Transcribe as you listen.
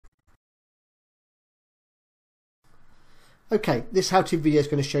Okay, this how-to video is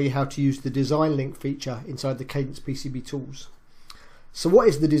going to show you how to use the Design Link feature inside the Cadence PCB tools. So what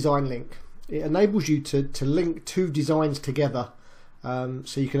is the Design Link? It enables you to link two designs together,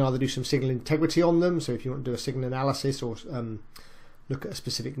 so you can either do some signal integrity on them, so if you want to do a signal analysis or look at a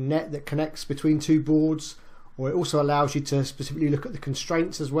specific net that connects between two boards, or it also allows you to specifically look at the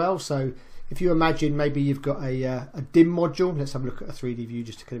constraints as well. So if you imagine maybe you've got a DIMM module, let's have a look at a 3D view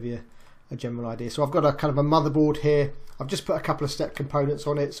just to give you a general idea. So I've got a kind of a motherboard here. I've just put a couple of step components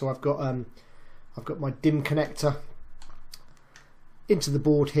on it. So I've got my DIMM connector into the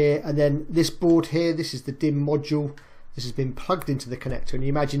board here, and then this board here, this is the DIMM module. This has been plugged into the connector, and you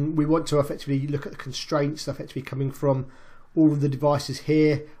imagine we want to effectively look at the constraints effectively coming from all of the devices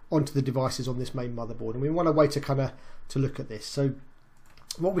here onto the devices on this main motherboard, and we want a way to look at this. So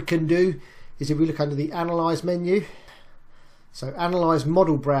what we can do is if we look under the Analyze menu, so Analyze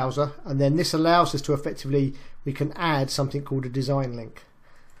Model Browser, and then this allows us to effectively, we can add something called a Design Link.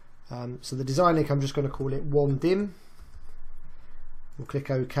 So the Design Link, I'm just going to call it 1DIMM. We'll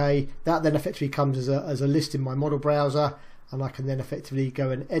click OK. That then effectively comes as a list in my model browser, and I can then effectively go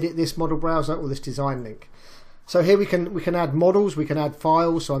and edit this model browser or this Design Link. So here we can add models, we can add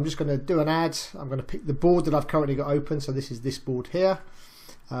files. So I'm just going to do an add. I'm going to pick the board that I've currently got open. So this is this board here.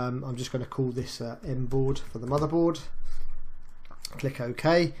 I'm just going to call this M board for the motherboard. Click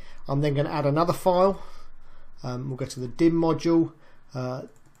OK. I'm then going to add another file. We'll go to the DIMM module,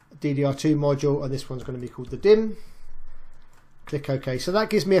 DDR2 module, and this one's going to be called the DIMM. Click OK. So that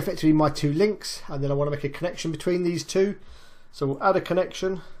gives me effectively my two links, and then I want to make a connection between these two. So we'll add a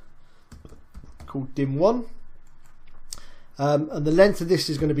connection called DIMM1. And the length of this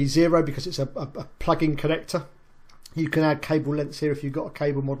is going to be 0 because it's a plug-in connector. You can add cable lengths here if you've got a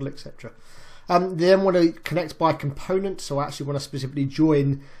cable model, etc. Then want to connect by component, so I actually want to specifically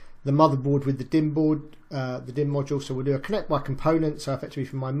join the motherboard with the DIMM board, the DIMM module. So we'll do a connect by component, so effectively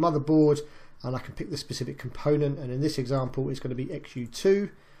from my motherboard, and I can pick the specific component, and in this example it's going to be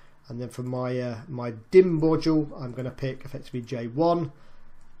XU2, and then from my my DIMM module I'm going to pick effectively J1.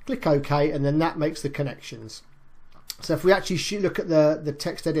 Click OK, and then that makes the connections. So if we actually look at the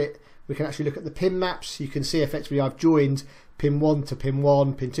text edit, we can actually look at the pin maps. You can see effectively I've joined pin 1 to pin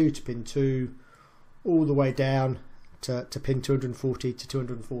 1, pin 2 to pin 2, all the way down to pin 240 to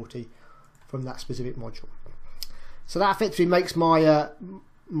 240 from that specific module. So that effectively makes my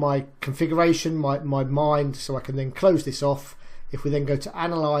my configuration, my mind, so I can then close this off. If we then go to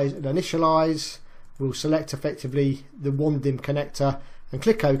Analyze and Initialize, we'll select effectively the 1DIMM connector and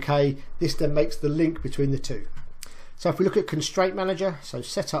click OK. This then makes the link between the two. So if we look at Constraint Manager, so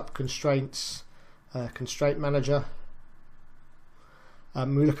set up constraints, Constraint Manager.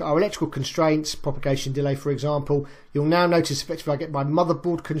 We look at our electrical constraints, propagation delay for example. You'll now notice effectively I get my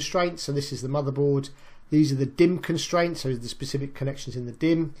motherboard constraints, so this is the motherboard. These are the DIMM constraints, so the specific connections in the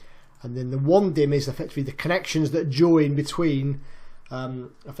DIMM. And then the 1DIMM is effectively the connections that join between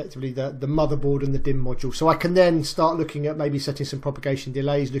effectively the motherboard and the DIMM module. So I can then start looking at maybe setting some propagation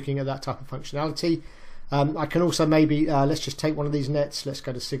delays, looking at that type of functionality. I can also maybe, let's just take one of these nets, let's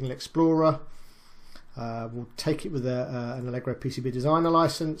go to Signal Explorer. We'll take it with an Allegro PCB Designer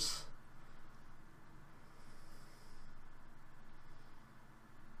license.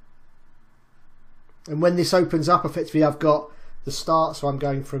 And when this opens up, effectively I've got the start, so I'm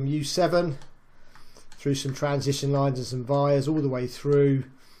going from U7 through some transition lines and some vias all the way through.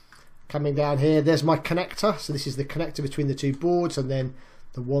 Coming down here, there's my connector, so this is the connector between the two boards, and then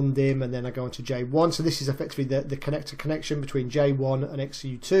the 1DIMM, and then I go on to J1. So this is effectively the connector connection between J1 and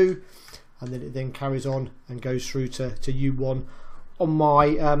XU2, and then it then carries on and goes through to U1 on my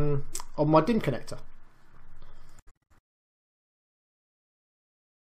DIMM connector.